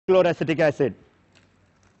trichloroacetic acid.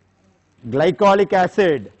 Glycolic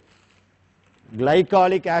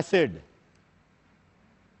acid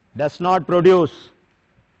does not produce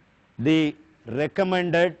the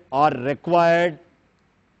recommended or required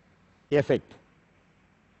effect.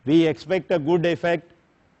 We expect a good effect,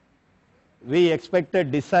 we expect a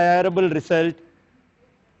desirable result,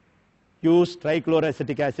 use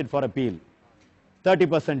trichloroacetic acid for a peel,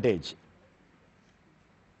 30%.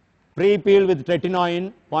 Pre-peel with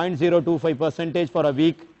tretinoin, 0.025% for a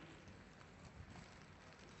week.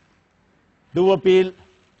 Do a peel,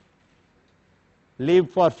 leave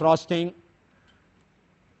for frosting.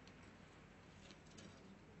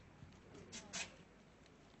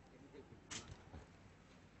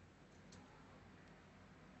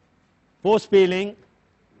 Post-peeling,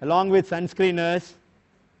 along with sunscreeners,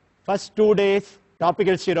 first 2 days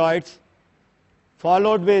topical steroids,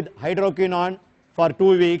 followed with hydroquinone for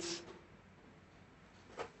 2 weeks.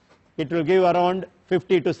 It will give around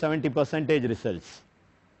 50 to 70% results.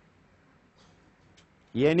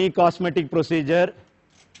 Any cosmetic procedure,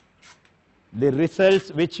 the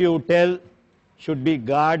results which you tell should be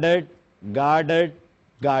guarded.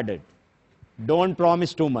 Don't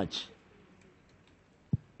promise too much.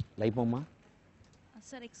 Lipoma?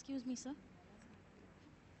 Sir, excuse me, sir.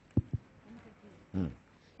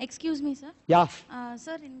 Excuse me, sir. Yeah.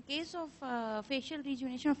 Sir, in case of facial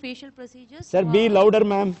rejuvenation or facial procedures. Sir, be louder,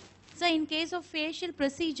 ma'am. Sir, in case of facial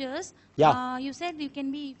procedures, yeah. You said you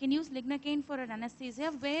can use lignocaine for an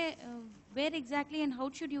anesthesia. Where exactly and how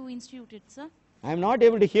should you institute it, sir? I am not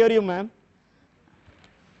able to hear you, ma'am.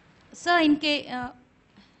 Sir, in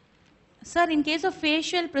case of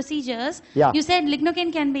facial procedures, yeah. you said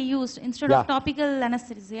lignocaine can be used instead of topical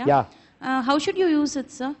anesthesia. Yeah. How should you use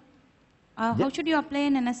it, sir? How should you apply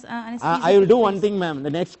an anesthesia? I will do one thing, ma'am. The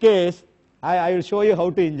next case, I will show you how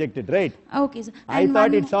to inject it, right? Okay, sir. I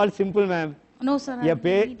thought it's all simple, ma'am. No, sir.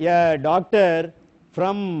 A doctor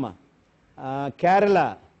from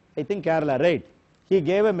Kerala, I think Kerala, right? He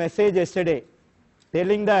gave a message yesterday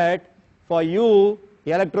telling that for you,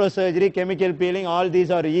 electrosurgery, chemical peeling, all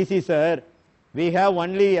these are easy, sir. We have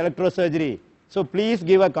only electrosurgery. So please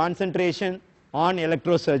give a concentration on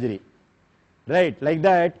electrosurgery. Right, like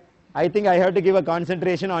that. I think I have to give a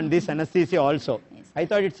concentration on this anesthesia also. Yes. I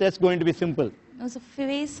thought it's just going to be simple. No, sir,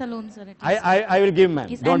 face alone, sir. I will give, ma'am.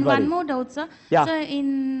 Yes. Don't and worry. One more doubt, sir. Yeah. Sir,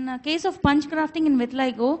 in case of punch grafting in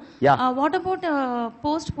vitiligo, what about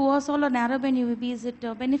post-puazole or narrowband UVB? Is it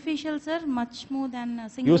beneficial, sir? Much more than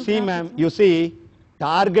single. You see, ma'am. You see,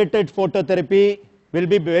 targeted phototherapy will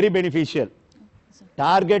be very beneficial.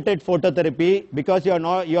 Targeted phototherapy, because you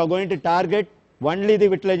are going to target only the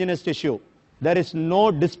vitiliginous tissue. There is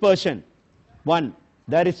no dispersion. One,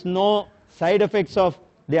 there is no side effects of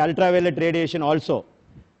the ultraviolet radiation also.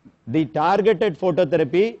 The targeted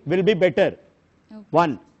phototherapy will be better. Okay.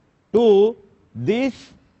 One. Two,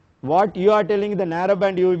 this, what you are telling the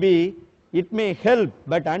narrowband UVB, it may help,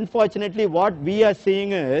 but unfortunately what we are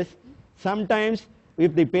seeing is, sometimes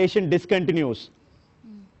if the patient discontinues,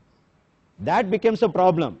 that becomes a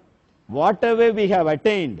problem. Whatever we have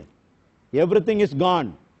attained, everything is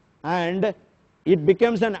gone, and it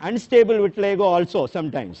becomes an unstable vitiligo also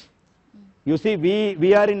sometimes. You see,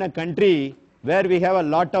 we are in a country where we have a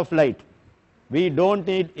lot of light. We don't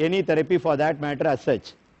need any therapy for that matter as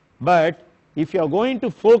such. But if you are going to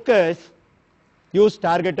focus, use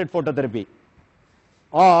targeted phototherapy.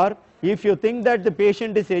 Or if you think that the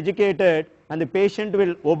patient is educated and the patient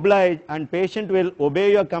will oblige and patient will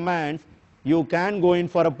obey your commands, you can go in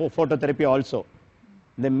for a phototherapy also.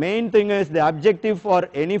 The main thing is, the objective for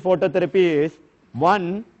any phototherapy is,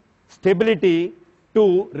 one, stability,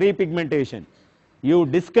 two, repigmentation. You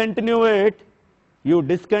discontinue it, you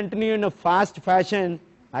discontinue in a fast fashion,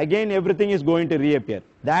 again everything is going to reappear.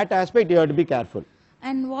 That aspect you have to be careful.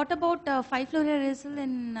 And what about 5-fluorouracil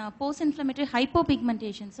in post-inflammatory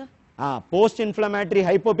hypopigmentation, sir? Post-inflammatory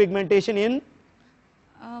hypopigmentation in?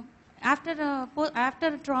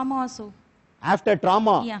 After trauma also. After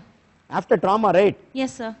trauma? Yeah. After trauma, right?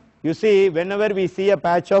 Yes, sir. You see, whenever we see a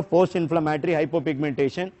patch of post-inflammatory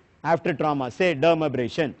hypopigmentation after trauma, say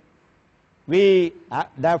dermabrasion,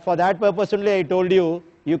 for that purpose only I told you,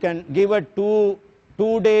 you can give a two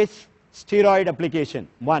days steroid application,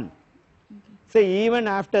 one. Okay. Say even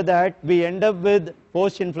after that, we end up with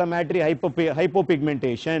post-inflammatory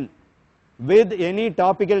hypopigmentation. With any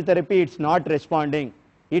topical therapy, it's not responding.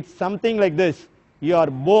 It's something like this. Your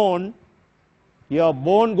bone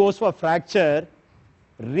goes for fracture,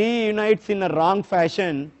 reunites in a wrong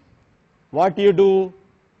fashion. What you do?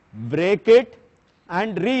 Break it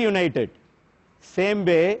and reunite it. Same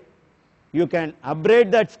way, you can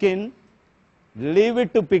abrade that skin, Leave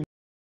it to pig